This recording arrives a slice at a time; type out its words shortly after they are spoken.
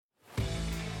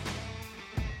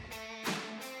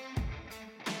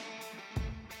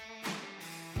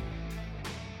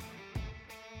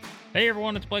Hey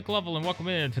everyone, it's Blake Lovell, and welcome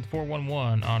in to the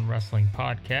 411 on Wrestling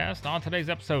Podcast. On today's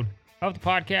episode of the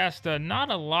podcast,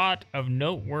 not a lot of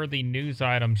noteworthy news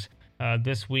items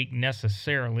this week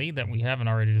necessarily that we haven't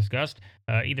already discussed,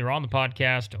 either on the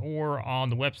podcast or on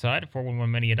the website at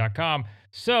 411mania.com.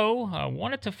 So,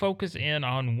 wanted to focus in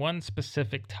on one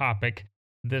specific topic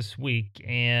this week,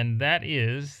 and that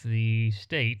is the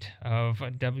state of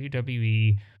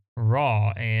WWE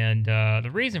Raw. And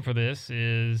the reason for this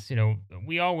is,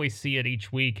 we always see it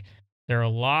each week. There are a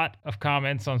lot of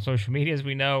comments on social media, as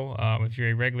we know. If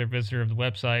you're a regular visitor of the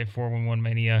website, 411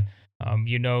 Mania,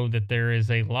 you know that there is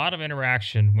a lot of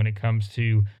interaction when it comes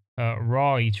to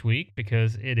Raw each week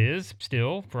because it is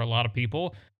still, for a lot of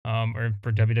people, or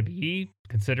for WWE,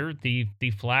 considered the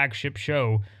flagship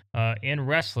show in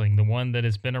wrestling, the one that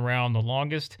has been around the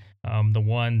longest, the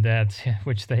one that,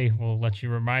 which they will let you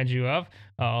remind you of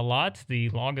a lot, the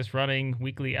longest running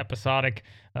weekly episodic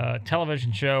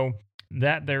television show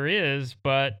that there is,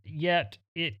 but yet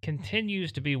it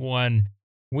continues to be one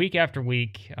week after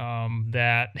week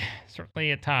that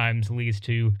certainly at times leads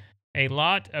to a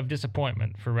lot of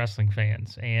disappointment for wrestling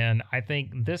fans. And I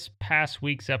think this past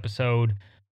week's episode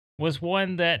was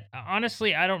one that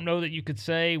honestly I don't know that you could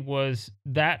say was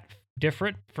that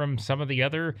different from some of the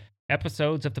other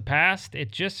episodes of the past.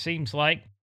 It just seems like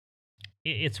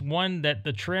it's one that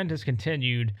the trend has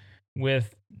continued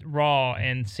with Raw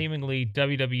and seemingly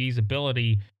WWE's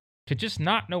ability to just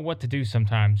not know what to do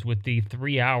sometimes with the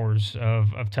 3 hours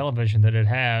of television that it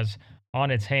has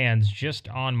on its hands just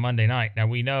on Monday night. Now,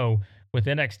 we know with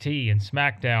NXT and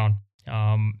SmackDown,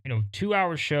 2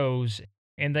 hour shows,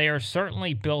 and they are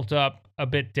certainly built up a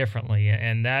bit differently.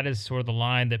 And that is sort of the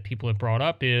line that people have brought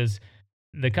up is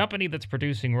the company that's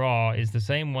producing Raw is the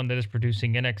same one that is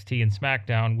producing NXT and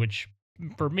SmackDown, which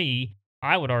for me,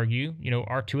 I would argue,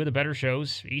 are two of the better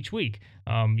shows each week.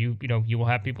 You will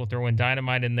have people throw in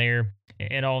Dynamite in there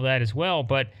and all that as well.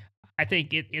 But I think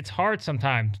it's hard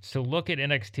sometimes to look at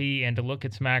NXT and to look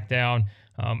at SmackDown.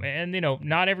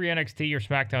 Not every NXT or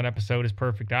SmackDown episode is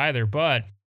perfect either, but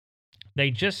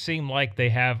they just seem like they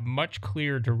have much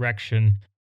clearer direction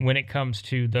when it comes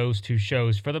to those two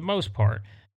shows for the most part.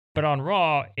 But on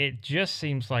Raw, it just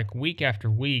seems like week after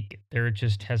week, there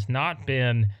just has not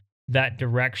been that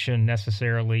direction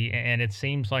necessarily. And it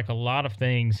seems like a lot of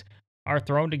things are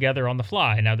thrown together on the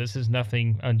fly. Now, this is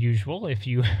nothing unusual if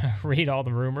you read all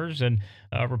the rumors and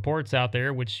reports out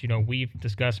there, which, we've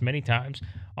discussed many times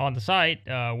on the site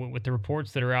with the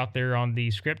reports that are out there on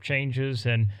the script changes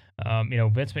and,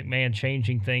 Vince McMahon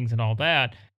changing things and all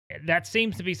that. That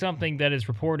seems to be something that is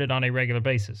reported on a regular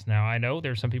basis. Now, I know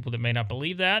there's some people that may not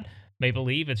believe that, may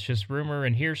believe it's just rumor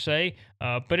and hearsay,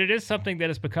 but it is something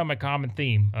that has become a common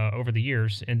theme over the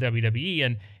years in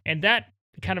WWE, and that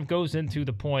kind of goes into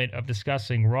the point of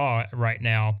discussing Raw right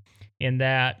now, in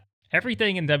that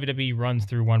everything in WWE runs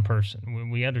through one person.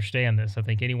 We understand this. I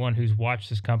think anyone who's watched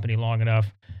this company long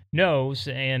enough knows,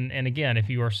 and again, if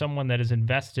you are someone that is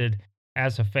invested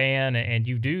as a fan and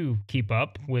you do keep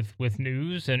up with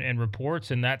news and reports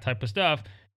and that type of stuff,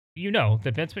 you know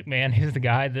that Vince McMahon is the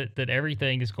guy that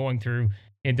everything is going through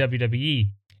in WWE.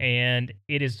 And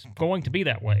it is going to be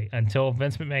that way until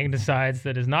Vince McMahon decides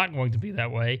that it's not going to be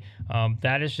that way.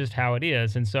 That is just how it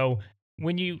is. And so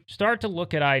when you start to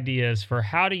look at ideas for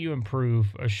how do you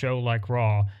improve a show like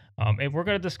Raw, and we're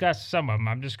going to discuss some of them.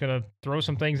 I'm just going to throw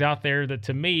some things out there that,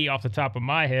 to me, off the top of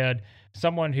my head,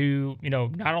 someone who,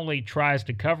 not only tries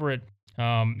to cover it,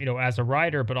 as a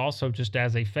writer, but also just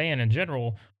as a fan in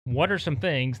general, what are some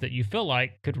things that you feel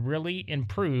like could really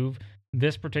improve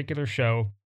this particular show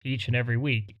each and every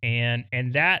week? And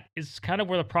that is kind of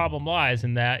where the problem lies,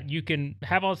 in that you can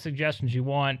have all the suggestions you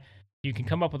want, you can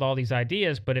come up with all these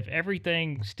ideas, but if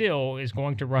everything still is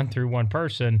going to run through one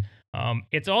person,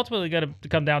 it's ultimately going to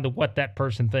come down to what that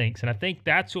person thinks. And I think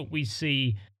that's what we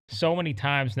see so many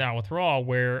times now with Raw,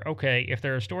 where, okay, if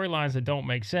there are storylines that don't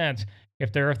make sense,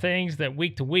 if there are things that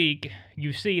week to week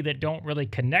you see that don't really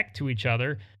connect to each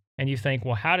other, and you think,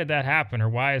 well, how did that happen? Or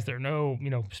why is there no,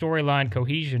 storyline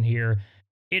cohesion here?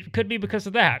 It could be because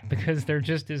of that, because there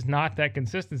just is not that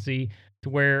consistency to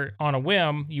where on a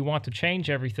whim you want to change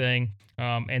everything.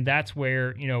 And that's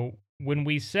where, when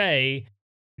we say,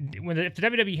 if the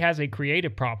WWE has a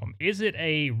creative problem, is it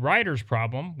a writer's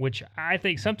problem? Which I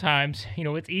think sometimes,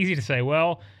 it's easy to say,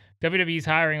 well, WWE's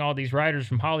hiring all these writers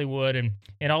from Hollywood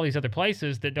and all these other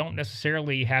places that don't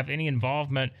necessarily have any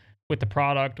involvement with the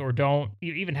product, or don't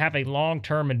even have a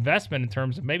long-term investment in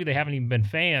terms of maybe they haven't even been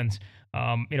fans,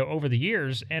 over the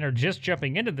years, and are just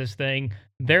jumping into this thing.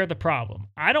 They're the problem.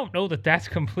 I don't know that that's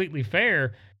completely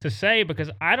fair to say, because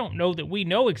I don't know that we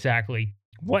know exactly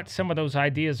what some of those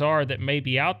ideas are that may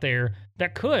be out there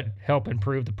that could help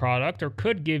improve the product or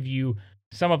could give you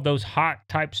some of those hot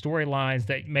type storylines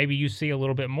that maybe you see a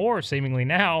little bit more seemingly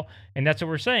now. And that's what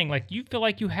we're saying. Like, you feel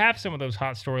like you have some of those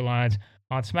hot storylines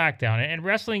on SmackDown. And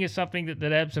wrestling is something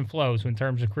that ebbs and flows in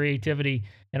terms of creativity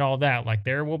and all that. Like,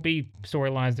 there will be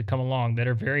storylines that come along that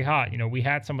are very hot. We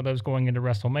had some of those going into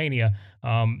WrestleMania.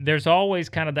 There's always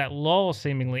kind of that lull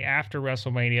seemingly after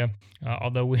WrestleMania,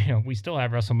 although we still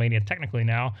have WrestleMania technically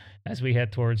now as we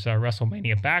head towards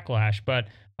WrestleMania Backlash. But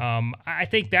I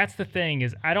think that's the thing,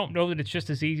 is I don't know that it's just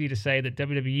as easy to say that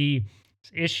WWE's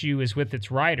issue is with its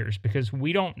writers, because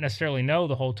we don't necessarily know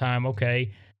the whole time,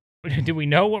 okay, do we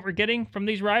know what we're getting from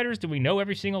these writers? Do we know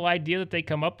every single idea that they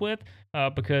come up with?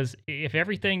 Because if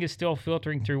everything is still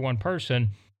filtering through one person,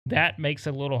 that makes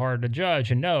it a little hard to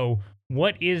judge and know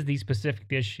what is the specific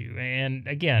issue. And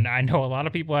again, I know a lot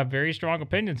of people have very strong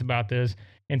opinions about this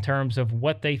in terms of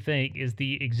what they think is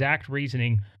the exact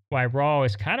reasoning why Raw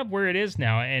is kind of where it is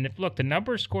now. And if, look, the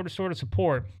numbers sort of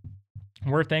support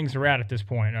where things are at this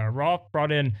point. Raw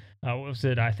brought in, what was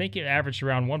it? I think it averaged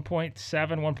around 1.7,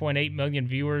 1.8 million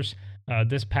viewers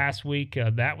this past week.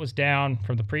 That was down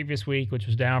from the previous week, which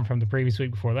was down from the previous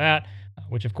week before that,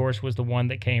 which of course was the one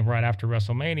that came right after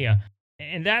WrestleMania.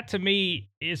 And that to me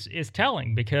is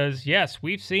telling, because yes,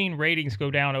 we've seen ratings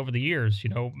go down over the years.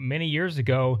 Many years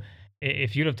ago,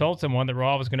 if you'd have told someone that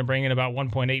Raw was going to bring in about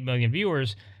 1.8 million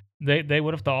viewers, they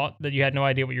would have thought that you had no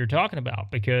idea what you were talking about,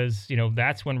 because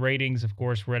that's when ratings, of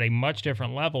course, were at a much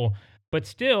different level. But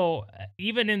still,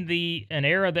 even in an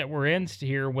era that we're in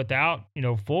here without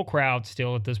full crowds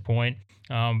still at this point,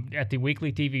 at the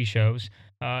weekly TV shows,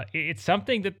 it's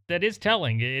something that is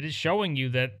telling. It is showing you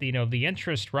that the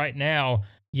interest right now.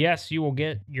 Yes, you will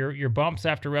get your bumps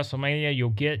after WrestleMania. You'll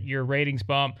get your ratings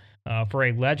bump for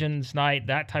a Legends night,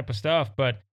 that type of stuff.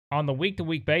 But on the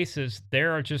week-to-week basis,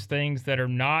 there are just things that are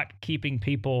not keeping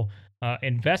people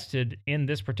invested in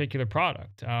this particular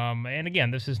product. And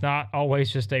again, this is not always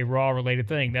just a Raw-related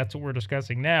thing. That's what we're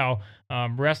discussing now.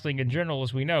 Wrestling in general,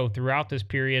 as we know, throughout this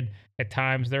period, at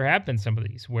times there have been some of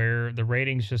these where the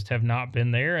ratings just have not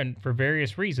been there, and for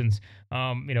various reasons.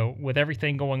 With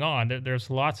everything going on, there's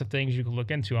lots of things you can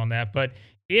look into on that. But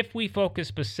if we focus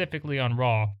specifically on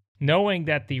Raw, knowing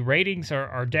that the ratings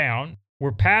are down,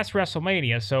 we're past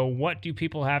WrestleMania, so what do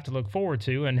people have to look forward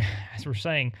to? And as we're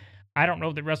saying, I don't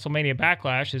know that WrestleMania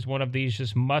Backlash is one of these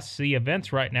just must-see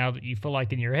events right now that you feel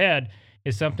like in your head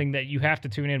is something that you have to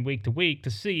tune in week to week to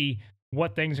see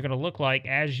what things are going to look like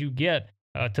as you get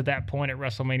to that point at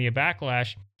WrestleMania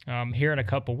Backlash here in a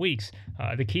couple weeks.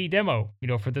 The key demo,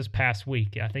 for this past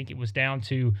week, I think it was down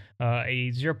to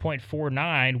a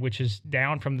 0.49, which is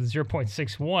down from the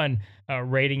 0.61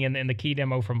 rating in the key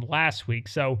demo from last week.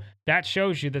 So that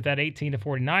shows you that 18 to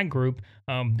 49 group,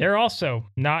 they're also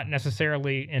not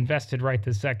necessarily invested right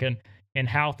this second in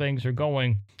how things are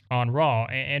going on Raw.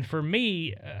 And for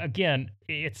me, again,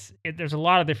 there's a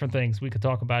lot of different things we could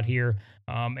talk about here.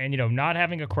 And not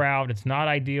having a crowd, it's not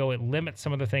ideal. It limits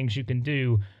some of the things you can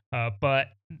do. But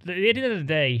at the end of the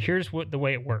day, here's the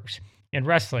way it works. In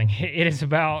wrestling, it is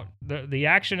about the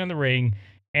action in the ring,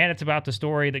 and it's about the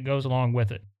story that goes along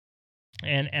with it.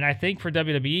 And I think for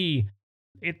WWE,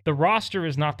 the roster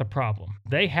is not the problem.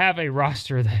 They have a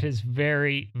roster that is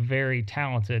very, very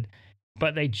talented,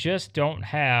 but they just don't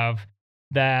have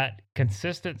that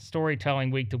consistent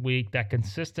storytelling week to week, that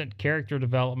consistent character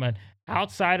development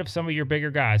outside of some of your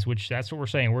bigger guys, which that's what we're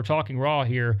saying. We're talking Raw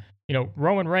here.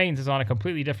 Roman Reigns is on a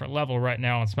completely different level right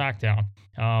now on SmackDown.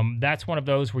 That's one of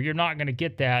those where you're not going to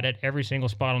get that at every single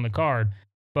spot on the card.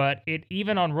 But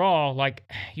even on Raw, like,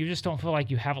 you just don't feel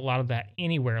like you have a lot of that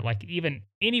anywhere. Like, even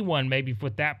anyone maybe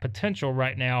with that potential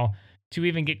right now to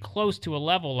even get close to a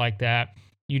level like that,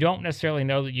 you don't necessarily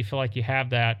know that you feel like you have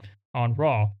that on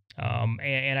Raw.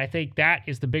 And I think that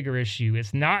is the bigger issue.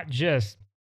 It's not just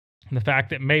the fact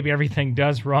that maybe everything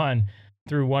does run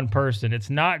through one person. It's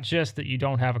not just that you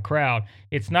don't have a crowd.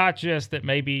 It's not just that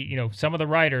maybe, some of the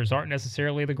writers aren't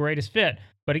necessarily the greatest fit.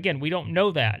 But again, we don't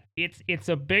know that. It's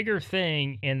a bigger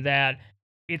thing in that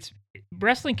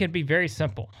wrestling can be very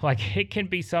simple. Like, it can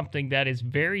be something that is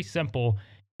very simple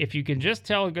if you can just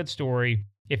tell a good story,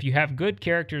 if you have good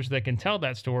characters that can tell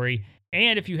that story,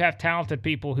 and if you have talented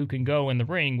people who can go in the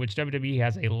ring, which WWE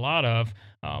has a lot of.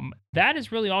 That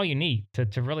is really all you need to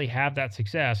really have that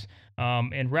success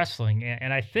in wrestling.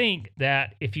 And I think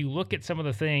that if you look at some of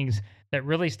the things that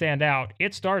really stand out,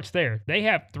 it starts there. They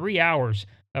have 3 hours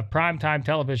of primetime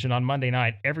television on Monday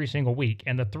night every single week,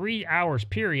 and the 3 hours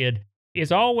period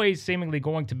is always seemingly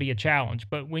going to be a challenge.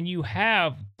 But when you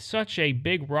have such a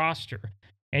big roster,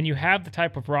 and you have the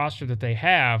type of roster that they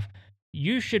have,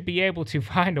 you should be able to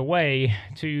find a way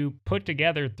to put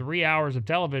together 3 hours of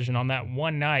television on that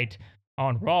one night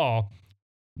on Raw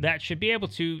that should be able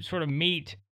to sort of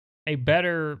meet a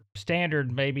better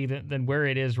standard maybe than where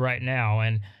it is right now.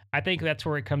 And I think that's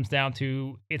where it comes down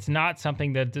to. It's not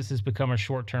something that this has become a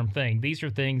short-term thing. These are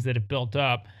things that have built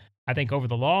up, I think, over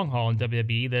the long haul in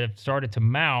WWE that have started to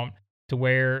mount to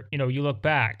where, you look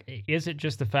back. Is it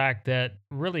just the fact that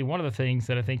really one of the things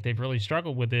that I think they've really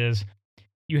struggled with is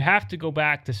you have to go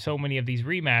back to so many of these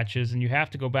rematches and you have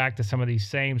to go back to some of these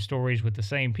same stories with the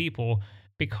same people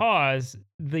because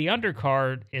the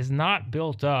undercard is not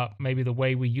built up maybe the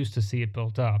way we used to see it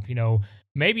built up.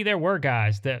 Maybe there were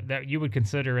guys that you would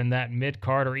consider in that mid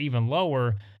card or even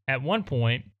lower at one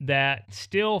point that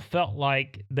still felt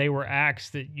like they were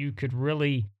acts that you could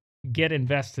really get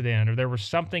invested in, or there was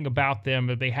something about them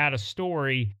that they had a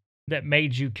story that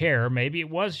made you care. Maybe it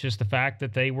was just the fact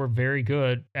that they were very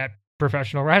good at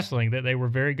professional wrestling, that they were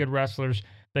very good wrestlers.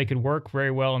 They could work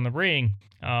very well in the ring.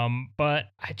 But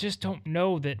I just don't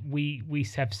know that we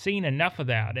have seen enough of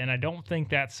that. And I don't think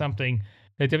that's something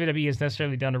that WWE has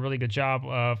necessarily done a really good job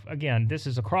of. Again, this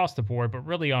is across the board, but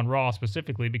really on Raw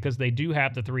specifically, because they do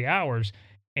have the 3 hours.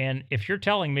 And if you're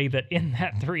telling me that in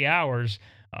that 3 hours,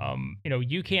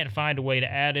 you can't find a way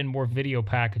to add in more video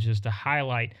packages to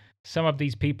highlight some of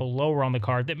these people lower on the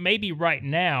card that maybe right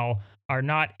now are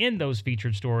not in those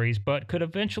featured stories, but could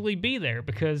eventually be there,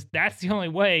 because that's the only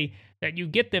way that you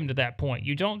get them to that point.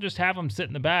 You don't just have them sit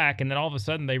in the back and then all of a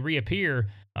sudden they reappear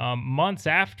months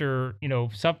after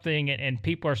something, and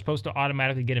people are supposed to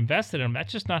automatically get invested in them.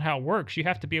 That's just not how it works. You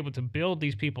have to be able to build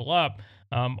these people up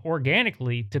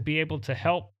organically to be able to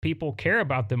help people care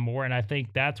about them more. And I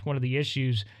think that's one of the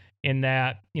issues in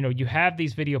that you have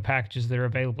these video packages that are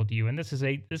available to you, and this is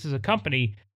a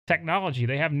company. Technology,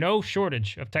 they have no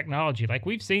shortage of technology. Like,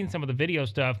 we've seen some of the video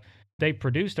stuff they've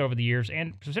produced over the years,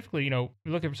 and specifically,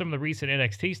 look at some of the recent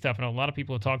NXT stuff, and a lot of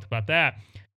people have talked about that.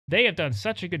 They have done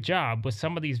such a good job with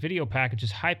some of these video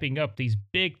packages hyping up these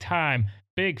big time,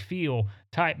 big feel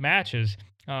type matches.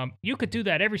 You could do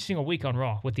that every single week on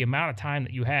Raw with the amount of time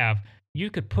that you have.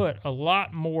 You could put a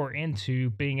lot more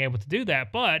into being able to do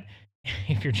that, but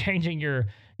if you're changing your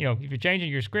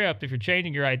script, if you're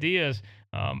changing your ideas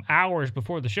hours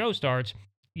before the show starts,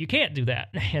 you can't do that.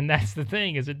 And that's the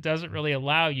thing, is it doesn't really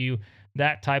allow you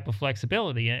that type of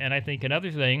flexibility. And I think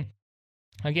another thing,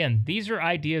 again, these are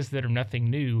ideas that are nothing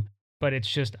new, but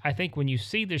it's just, I think when you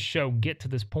see this show get to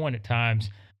this point at times,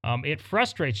 it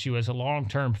frustrates you as a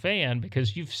long-term fan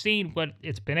because you've seen what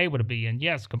it's been able to be. And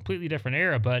yes, completely different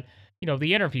era, but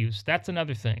the interviews, that's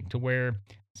another thing, to where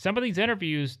some of these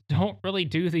interviews don't really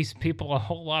do these people a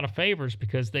whole lot of favors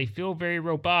because they feel very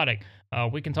robotic.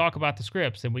 We can talk about the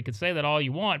scripts and we can say that all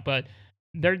you want, but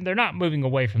they're not moving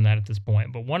away from that at this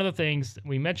point. But one of the things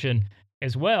we mentioned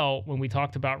as well when we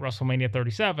talked about WrestleMania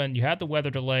 37, you had the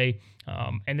weather delay,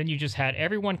 and then you just had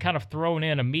everyone kind of thrown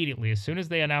in immediately. As soon as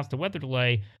they announced the weather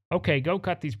delay, okay, go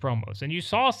cut these promos. And you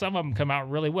saw some of them come out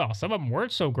really well. Some of them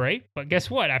weren't so great, but guess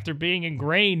what? After being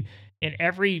ingrained in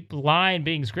every line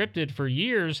being scripted for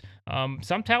years,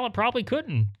 some talent probably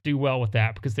couldn't do well with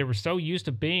that because they were so used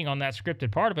to being on that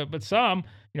scripted part of it. But some,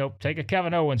 take a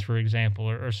Kevin Owens, for example,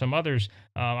 or some others.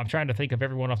 I'm trying to think of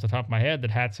everyone off the top of my head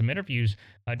that had some interviews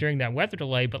during that weather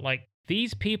delay. But like,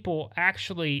 these people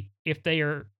actually, if they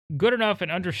are good enough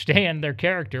and understand their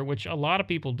character, which a lot of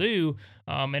people do,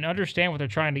 and understand what they're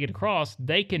trying to get across,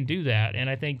 they can do that. And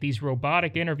I think these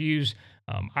robotic interviews,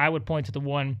 I would point to the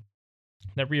one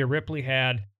that Rhea Ripley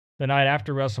had the night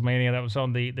after WrestleMania that was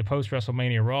on the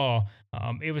post-WrestleMania Raw.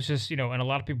 It was just, and a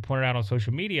lot of people pointed out on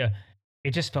social media,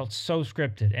 it just felt so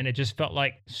scripted, and it just felt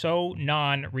like so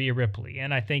non-Rhea Ripley.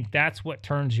 And I think that's what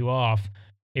turns you off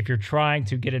if you're trying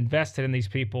to get invested in these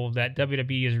people that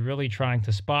WWE is really trying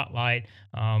to spotlight.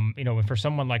 And for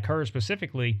someone like her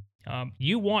specifically,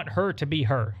 you want her to be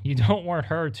her. You don't want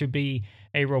her to be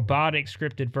a robotic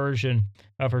scripted version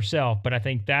of herself. But I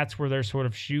think that's where they're sort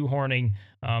of shoehorning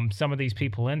some of these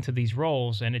people into these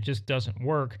roles, and it just doesn't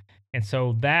work. And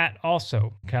so that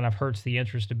also kind of hurts the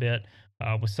interest a bit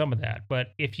with some of that.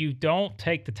 But if you don't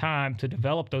take the time to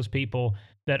develop those people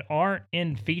that aren't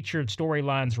in featured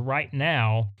storylines right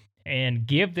now and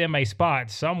give them a spot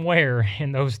somewhere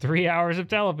in those 3 hours of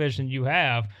television you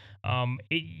have,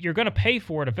 you're going to pay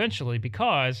for it eventually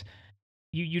because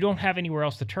you don't have anywhere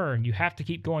else to turn. You have to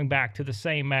keep going back to the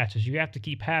same matches. You have to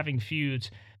keep having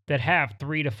feuds that have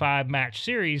 3 to 5 match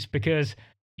series because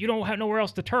you don't have nowhere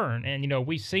else to turn. And,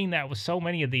 we've seen that with so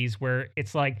many of these where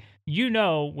it's like,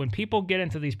 when people get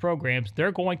into these programs,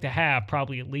 they're going to have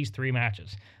probably at least 3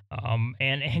 matches. And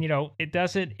it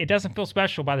doesn't feel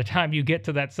special by the time you get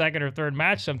to that second or third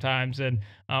match sometimes, and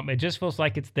it just feels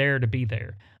like it's there to be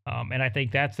there. And I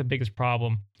think that's the biggest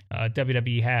problem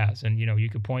WWE has. And you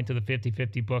could point to the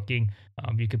 50-50 booking.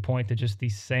 You could point to just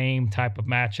these same type of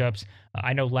matchups.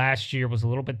 I know last year was a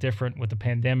little bit different with the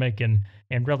pandemic and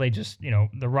really just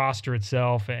the roster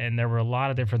itself, and there were a lot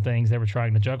of different things they were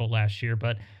trying to juggle last year.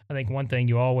 But I think one thing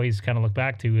you always kind of look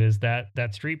back to is that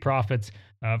Street Profits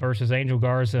versus Angel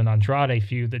Garza and Andrade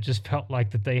feud that just felt like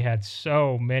that they had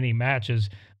so many matches.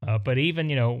 But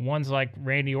even ones like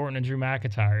Randy Orton and Drew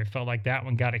McIntyre, it felt like that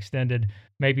one got extended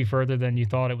maybe further than you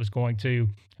thought it was going to.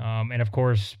 And of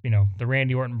course, the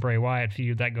Randy Orton Bray Wyatt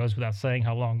feud, that goes without saying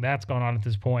how long that's gone on at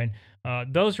this point.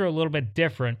 Those are a little bit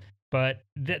different, but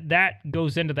that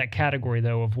goes into that category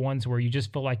though of ones where you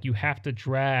just feel like you have to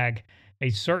drag a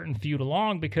certain feud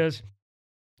along because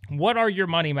what are your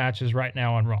money matches right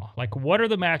now on Raw? Like, what are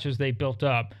the matches they built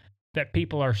up that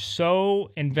people are so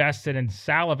invested and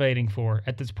salivating for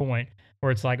at this point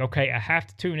where it's like, okay, I have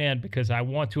to tune in because I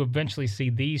want to eventually see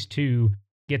these two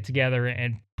get together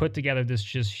and put together this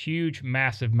just huge,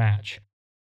 massive match.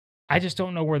 I just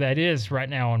don't know where that is right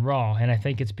now on Raw. And I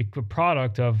think it's a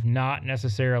product of not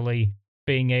necessarily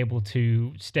being able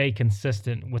to stay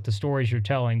consistent with the stories you're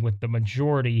telling with the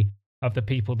majority of the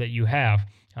people that you have.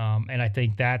 And I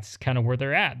think that's kind of where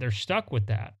they're at. They're stuck with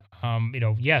that.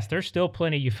 Yes, there's still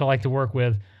plenty you feel like to work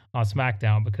with on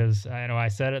SmackDown because I know I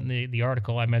said it in the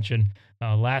article I mentioned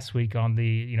last week on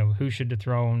the who should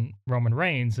dethrone Roman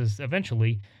Reigns is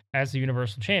eventually as the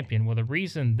Universal Champion. Well, the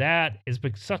reason that is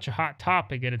such a hot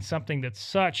topic and it's something that's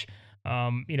such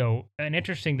an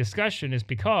interesting discussion is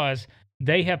because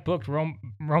they have booked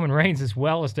Roman Reigns as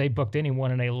well as they booked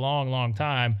anyone in a long, long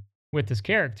time with this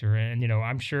character. And,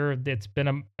 I'm sure it's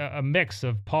been a mix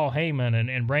of Paul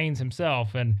Heyman and Reigns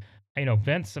himself. And,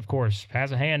 Vince, of course,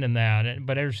 has a hand in that.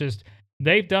 But there's just,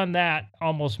 they've done that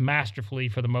almost masterfully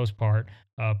for the most part.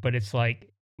 But it's like,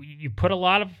 you put a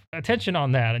lot of attention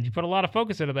on that and you put a lot of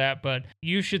focus into that, but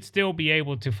you should still be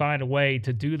able to find a way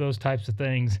to do those types of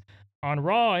things on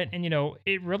Raw. And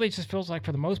it really just feels like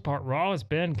for the most part, Raw has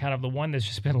been kind of the one that's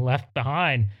just been left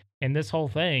behind in this whole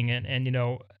thing. And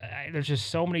there's just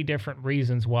so many different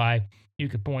reasons why you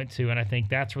could point to. And I think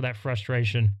that's where that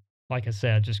frustration, like I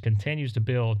said, just continues to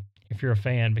build if you're a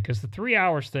fan, because the 3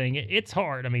 hours thing, it's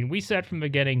hard. I mean, we said from the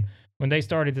beginning when they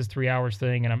started this 3 hours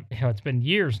thing, and it's been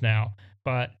years now,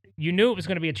 but you knew it was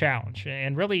going to be a challenge.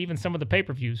 And really, even some of the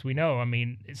pay-per-views, we know, I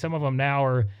mean, some of them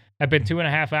now have been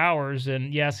 2.5 hours.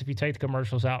 And yes, if you take the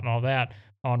commercials out and all that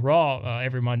on Raw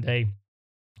every Monday,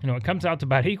 it comes out to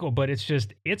about equal, but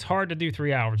it's hard to do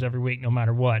 3 hours every week, no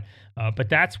matter what. But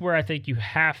that's where I think you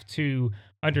have to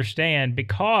understand,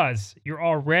 because you're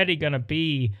already going to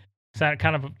be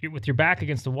kind of with your back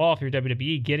against the wall if you're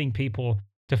WWE, getting people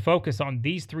to focus on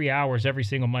these 3 hours every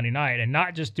single Monday night and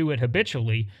not just do it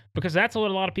habitually, because that's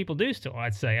what a lot of people do still,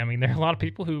 I'd say. I mean, there are a lot of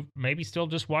people who maybe still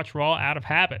just watch Raw out of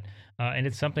habit, and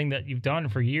it's something that you've done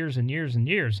for years and years and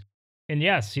years. And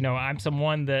yes, I'm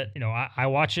someone that, I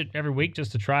watch it every week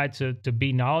just to try to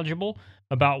be knowledgeable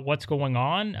about what's going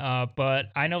on. But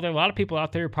I know there are a lot of people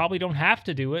out there who probably don't have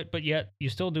to do it, but yet you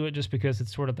still do it just because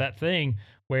it's sort of that thing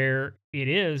where it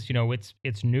is,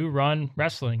 it's new run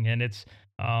wrestling, and it's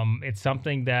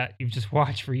something that you've just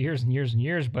watched for years and years and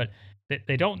years, but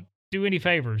they don't do any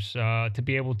favors to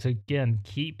be able to, again,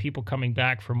 keep people coming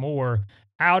back for more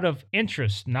out of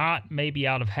interest, not maybe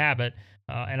out of habit.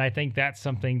 And I think that's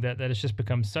something that has just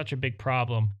become such a big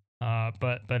problem.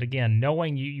 But again,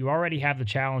 knowing you already have the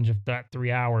challenge of that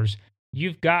 3 hours,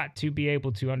 you've got to be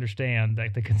able to understand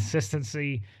that the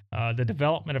consistency, the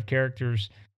development of characters,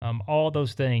 all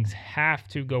those things have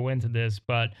to go into this.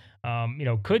 But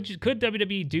could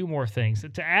WWE do more things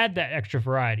to add that extra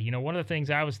variety? One of the things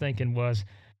I was thinking was,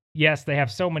 yes, they have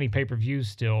so many pay-per-views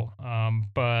still,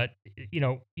 but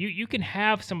you can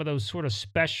have some of those sort of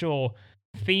special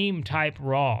theme type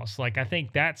Raws. Like, I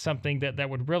think that's something that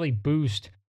would really boost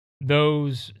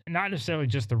those, not necessarily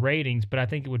just the ratings, but I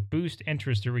think it would boost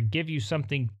interest. It would give you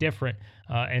something different.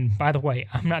 And by the way,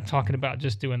 I'm not talking about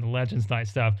just doing the Legends Night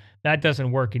stuff. That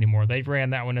doesn't work anymore. They've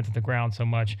ran that one into the ground so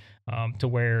much to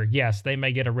where, yes, they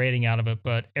may get a rating out of it,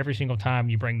 but every single time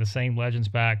you bring the same Legends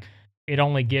back, it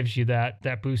only gives you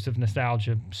that boost of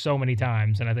nostalgia so many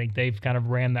times. And I think they've kind of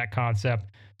ran that concept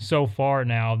so far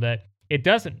now that it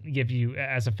doesn't give you,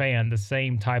 as a fan, the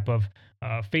same type of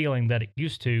feeling that it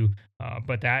used to.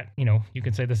 But that, you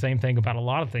can say the same thing about a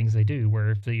lot of things they do,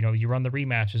 where if you run the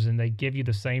rematches and they give you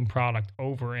the same product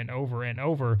over and over and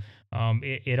over,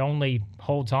 it only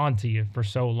holds on to you for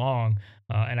so long.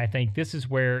 And I think this is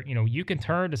where, you can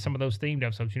turn to some of those themed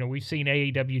episodes. We've seen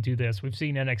AEW do this. We've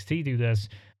seen NXT do this.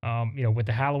 With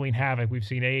the Halloween Havoc, we've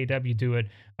seen AEW do it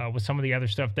with some of the other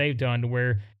stuff they've done, to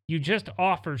where you just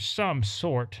offer some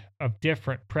sort of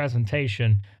different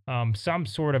presentation, some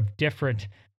sort of different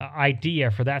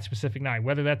idea for that specific night,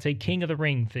 whether that's a King of the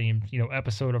Ring themed,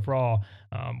 episode of Raw,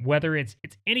 whether it's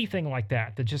anything like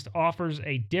that that just offers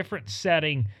a different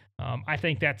setting. I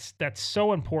think that's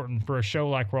so important for a show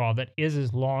like Raw that is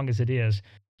as long as it is.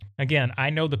 Again,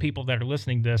 I know the people that are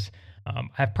listening to this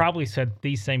have probably said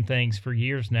these same things for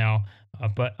years now,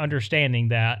 but understanding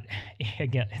that,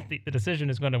 again, the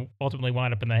decision is going to ultimately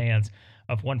wind up in the hands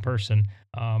of one person,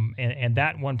 and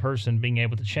that one person being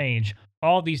able to change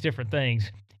all these different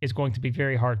things is going to be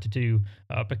very hard to do,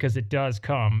 because it does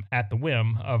come at the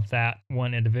whim of that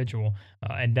one individual,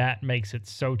 and that makes it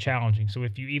so challenging. So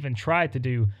if you even try to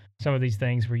do some of these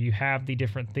things where you have the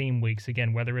different theme weeks,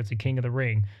 again, whether it's a King of the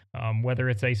Ring, whether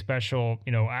it's a special,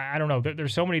 I don't know,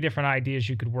 there's so many different ideas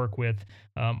you could work with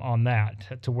on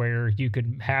that, to where you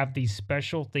could have these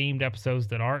special themed episodes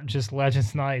that aren't just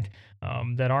Legends Night,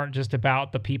 that aren't just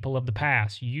about the people of the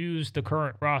past. Use the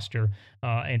current roster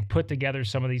and put together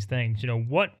some of these things.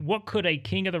 What could a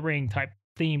King of the Ring type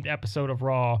themed episode of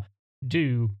Raw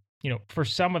do, for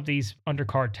some of these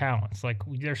undercard talents? Like,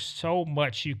 there's so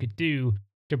much you could do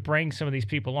to bring some of these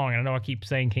people along. And I know I keep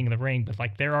saying King of the Ring, but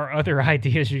like, there are other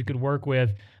ideas you could work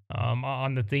with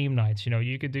on the theme nights.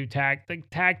 You could do tag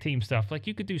team stuff. Like,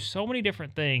 you could do so many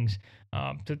different things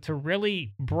to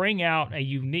really bring out a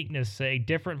uniqueness, a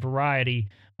different variety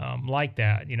like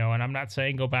that. And I'm not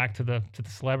saying go back to the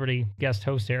celebrity guest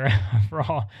host era of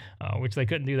Raw, which they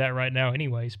couldn't do that right now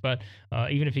anyways. But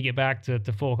even if you get back to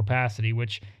full capacity,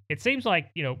 which it seems like,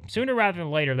 sooner rather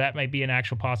than later, that may be an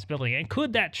actual possibility. And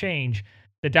could that change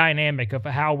the dynamic of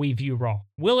how we view Raw?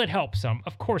 Will it help some?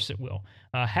 Of course it will.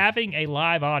 Having a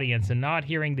live audience and not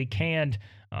hearing the canned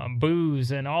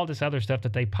boos and all this other stuff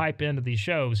that they pipe into these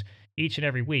shows each and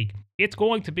every week, it's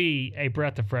going to be a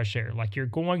breath of fresh air. Like, you're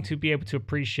going to be able to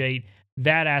appreciate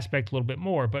that aspect a little bit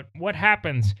more. But what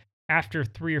happens after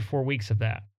 3 or 4 weeks of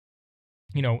that?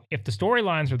 If the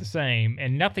storylines are the same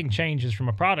and nothing changes from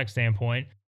a product standpoint,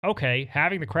 okay,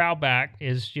 having the crowd back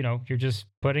is, you're just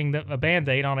putting a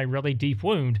Band-Aid on a really deep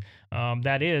wound.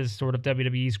 That is sort of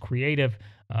WWE's creative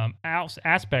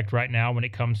aspect right now when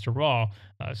it comes to Raw.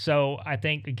 So I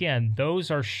think, again,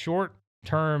 those are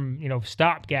short-term,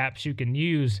 stopgaps you can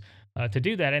use to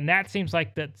do that. And that seems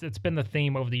like that's been the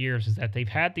theme over the years, is that they've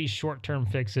had these short-term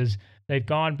fixes. They've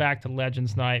gone back to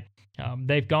Legends Night.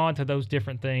 They've gone to those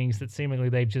different things that seemingly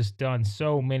they've just done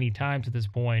so many times at this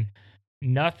point.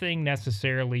 Nothing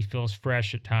necessarily feels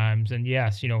fresh at times. And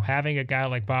yes, having a guy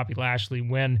like Bobby Lashley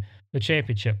win the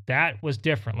championship, that was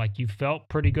different. Like, you felt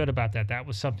pretty good about that. That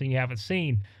was something you haven't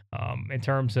seen in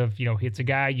terms of, it's a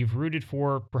guy you've rooted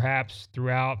for perhaps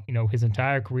throughout, his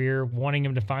entire career, wanting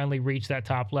him to finally reach that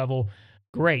top level.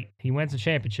 Great. He wins the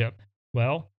championship.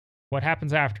 Well, what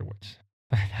happens afterwards?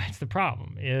 That's the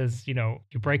problem, is, you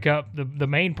break up the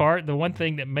main part, the one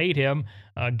thing that made him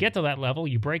get to that level.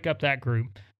 You break up that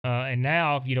group. And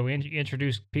now,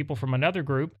 introduce people from another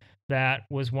group that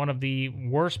was one of the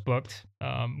worst booked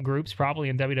groups probably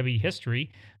in WWE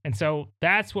history. And so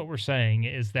that's what we're saying,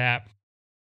 is that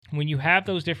when you have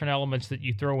those different elements that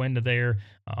you throw into there,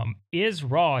 is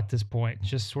Raw at this point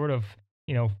just sort of,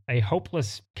 a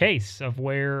hopeless case of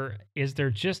where is there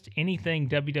just anything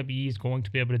WWE is going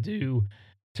to be able to do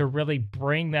to really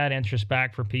bring that interest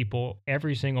back for people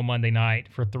every single Monday night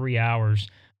for 3 hours?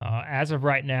 As of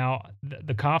right now,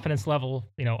 the confidence level,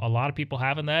 a lot of people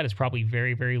having that is probably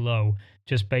very, very low,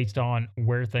 just based on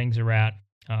where things are at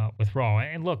with Raw.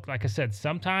 And look, like I said,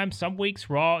 sometimes, some weeks,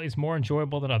 Raw is more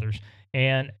enjoyable than others.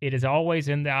 And it is always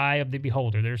in the eye of the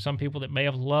beholder. There's some people that may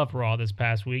have loved Raw this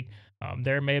past week.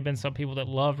 There may have been some people that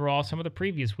loved Raw some of the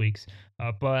previous weeks.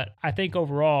 But I think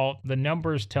overall, the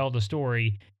numbers tell the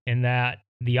story in that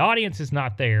the audience is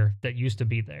not there that used to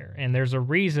be there. And there's a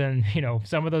reason,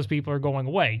 some of those people are going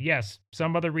away. Yes,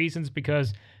 some other reasons,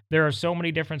 because there are so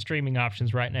many different streaming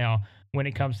options right now when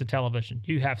it comes to television.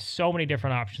 You have so many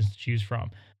different options to choose from,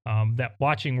 that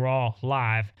watching Raw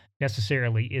live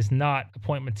necessarily is not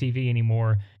appointment TV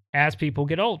anymore as people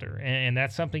get older. And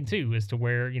that's something too, as to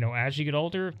where, as you get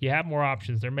older, you have more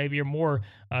options. There may be more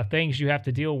things you have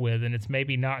to deal with. And it's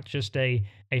maybe not just a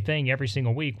thing every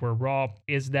single week where Raw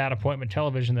is that appointment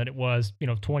television that it was,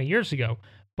 20 years ago.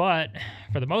 But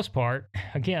for the most part,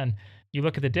 again, you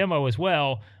look at the demo as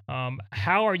well.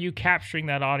 How are you capturing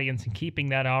that audience and keeping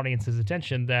that audience's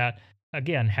attention that,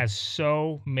 again, has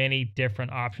so many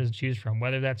different options to choose from,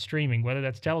 whether that's streaming, whether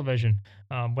that's television,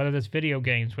 whether that's video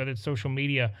games, whether it's social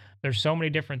media. There's so many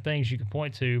different things you can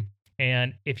point to.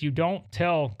 And if you don't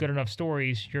tell good enough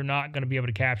stories, you're not going to be able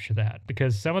to capture that,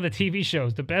 because some of the TV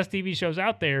shows, the best TV shows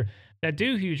out there that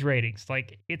do huge ratings,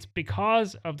 like it's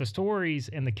because of the stories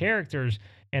and the characters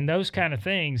and those kind of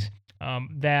things,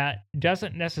 that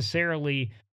doesn't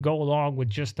necessarily go along with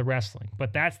just the wrestling.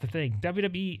 But that's the thing.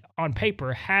 WWE on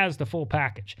paper has the full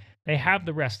package. They have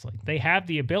the wrestling. They have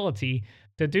the ability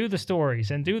to do the stories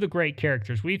and do the great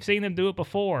characters. We've seen them do it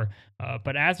before.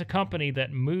 But as a company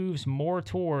that moves more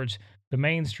towards the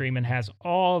mainstream and has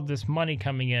all of this money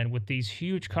coming in with these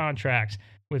huge contracts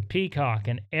with Peacock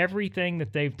and everything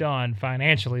that they've done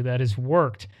financially that has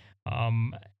worked,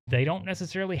 they don't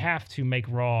necessarily have to make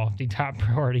Raw the top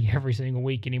priority every single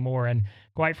week anymore. And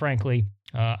quite frankly,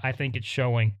 I think it's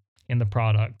showing in the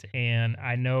product. And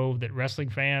I know that wrestling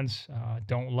fans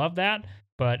don't love that,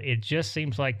 but it just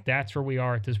seems like that's where we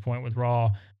are at this point with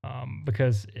Raw,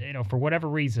 because, for whatever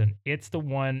reason, it's the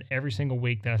one every single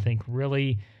week that I think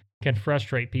really can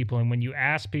frustrate people. And when you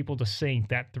ask people to sink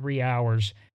that 3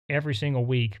 hours every single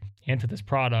week into this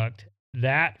product,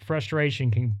 that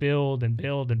frustration can build and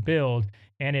build and build,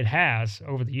 and it has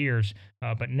over the years.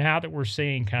 But now that we're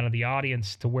seeing kind of the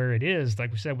audience to where it is,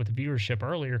 like we said with the viewership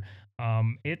earlier,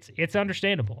 it's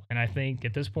understandable. And I think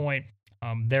at this point,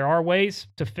 there are ways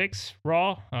to fix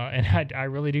Raw, and I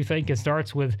really do think it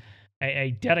starts with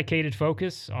a dedicated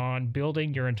focus on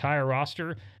building your entire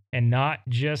roster and not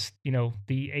just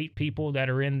the 8 people that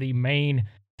are in the main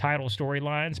title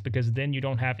storylines, because then you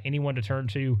don't have anyone to turn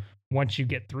to once you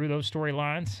get through those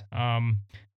storylines.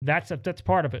 That's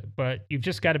part of it, but you've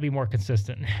just got to be more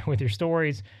consistent with your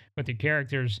stories, with your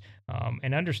characters,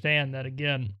 and understand that,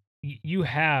 again, you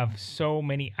have so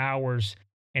many hours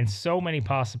and so many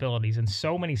possibilities and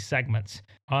so many segments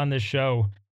on this show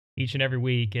each and every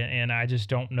week. And I just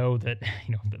don't know that,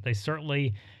 that they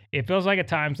certainly, it feels like at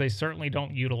times they certainly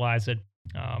don't utilize it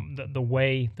the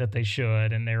way that they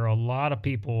should. And there are a lot of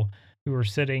people who are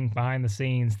sitting behind the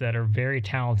scenes that are very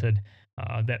talented,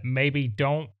 that maybe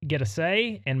don't get a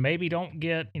say and maybe don't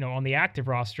get, on the active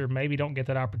roster, maybe don't get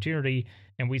that opportunity.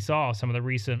 And we saw some of the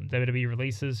recent WWE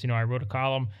releases. I wrote a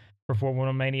column for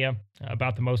 411 Mania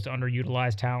about the most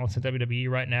underutilized talents in WWE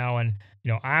right now. And,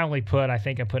 I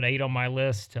think I put 8 on my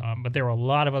list, but there were a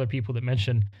lot of other people that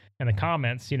mentioned in the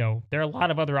comments, there are a lot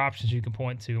of other options you can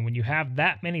point to. And when you have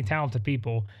that many talented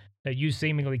people that you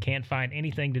seemingly can't find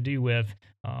anything to do with,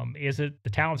 is it the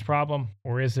talent's problem,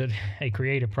 or is it a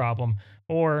creative problem,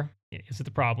 or is it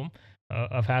the problem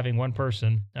of having one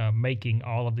person making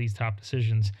all of these top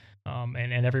decisions,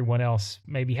 and everyone else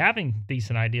maybe having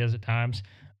decent ideas at times,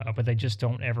 but they just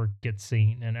don't ever get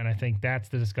seen. And I think that's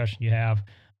the discussion you have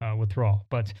with Raw.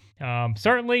 But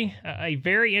certainly a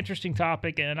very interesting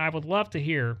topic, and I would love to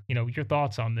hear your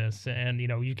thoughts on this. And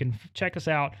you can check us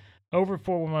out over at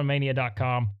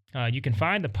 411mania.com. You can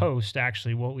find the post,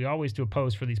 actually. Well, we always do a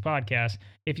post for these podcasts.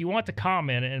 If you want to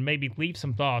comment and maybe leave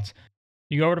some thoughts,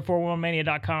 you go over to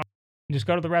 411mania.com. Just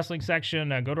go to the wrestling section,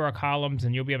 go to our columns,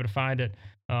 and you'll be able to find it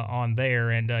on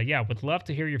there. And would love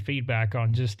to hear your feedback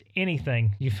on just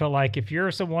anything you feel like. If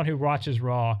you're someone who watches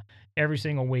Raw every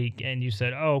single week and you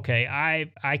said, oh, okay,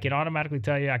 I can automatically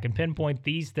tell you, I can pinpoint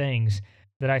these things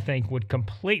that I think would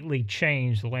completely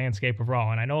change the landscape of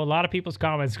Raw. And I know a lot of people's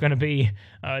comments are going to be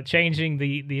changing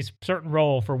the certain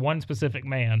role for one specific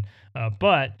man.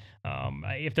 But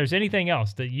if there's anything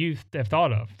else that you have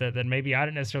thought of that maybe I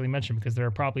didn't necessarily mention, because there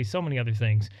are probably so many other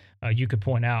things you could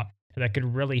point out that could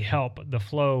really help the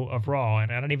flow of Raw.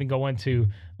 And I don't even go into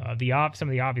some of the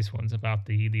obvious ones about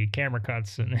the camera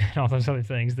cuts and all those other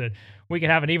things that we could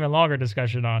have an even longer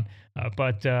discussion on.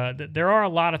 But there are a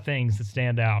lot of things that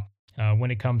stand out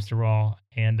when it comes to Raw,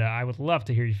 and I would love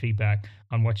to hear your feedback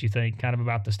on what you think kind of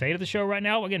about the state of the show right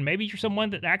now. Again, maybe you're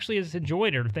someone that actually has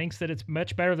enjoyed it or thinks that it's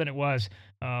much better than it was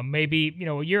maybe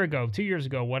a year ago, 2 years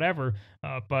ago, whatever.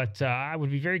 But I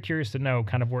would be very curious to know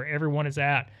kind of where everyone is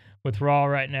at with Raw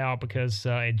right now, because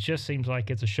it just seems like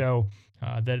it's a show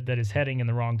that is heading in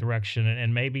the wrong direction,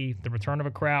 and maybe the return of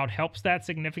a crowd helps that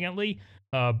significantly.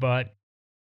 But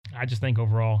I just think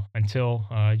overall, until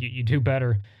you do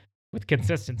better with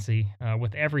consistency,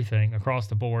 with everything across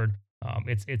the board,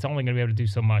 It's only going to be able to do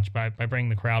so much by bringing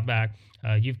the crowd back.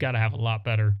 You've got to have a lot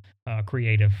better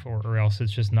creative, or else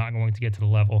it's just not going to get to the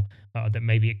level that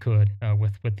maybe it could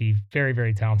with the very,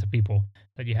 very talented people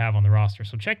that you have on the roster.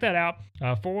 So check that out,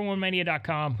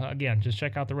 411mania.com. Again, just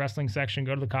check out the wrestling section,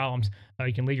 go to the columns.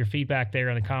 You can leave your feedback there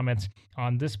in the comments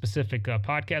on this specific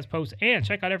podcast post, and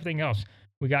check out everything else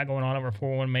we got going on over at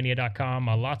 411mania.com.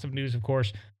 Lots of news, of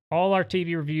course, all our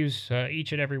TV reviews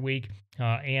each and every week,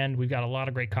 and we've got a lot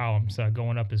of great columns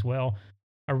going up as well.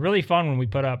 A really fun one we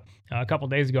put up a couple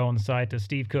days ago on the site to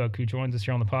Steve Cook, who joins us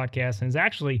here on the podcast and is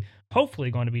actually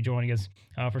hopefully going to be joining us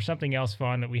for something else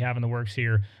fun that we have in the works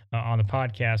here on the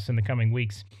podcast in the coming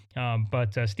weeks.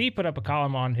 But Steve put up a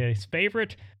column on his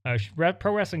favorite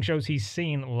pro wrestling shows he's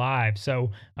seen live.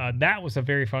 So that was a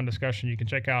very fun discussion. You can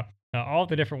check out all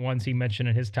the different ones he mentioned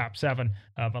in his top 7,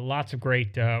 but lots of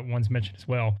great ones mentioned as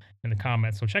well in the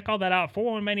comments. So check all that out,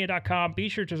 411mania.com. Be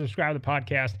sure to subscribe to the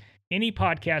podcast. Any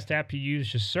podcast app you use,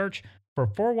 just search for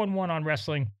 411 on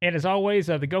wrestling. And as always,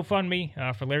 the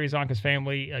GoFundMe for Larry Zonka's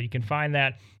family, you can find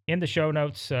that in the show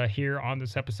notes here on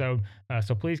this episode.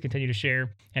 So please continue to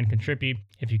share and contribute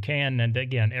if you can. And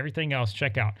again, everything else,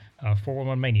 check out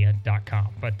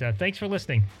 411mania.com. But thanks for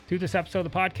listening to this episode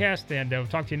of the podcast, and we'll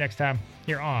talk to you next time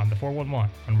here on the 411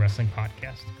 on Wrestling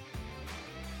Podcast.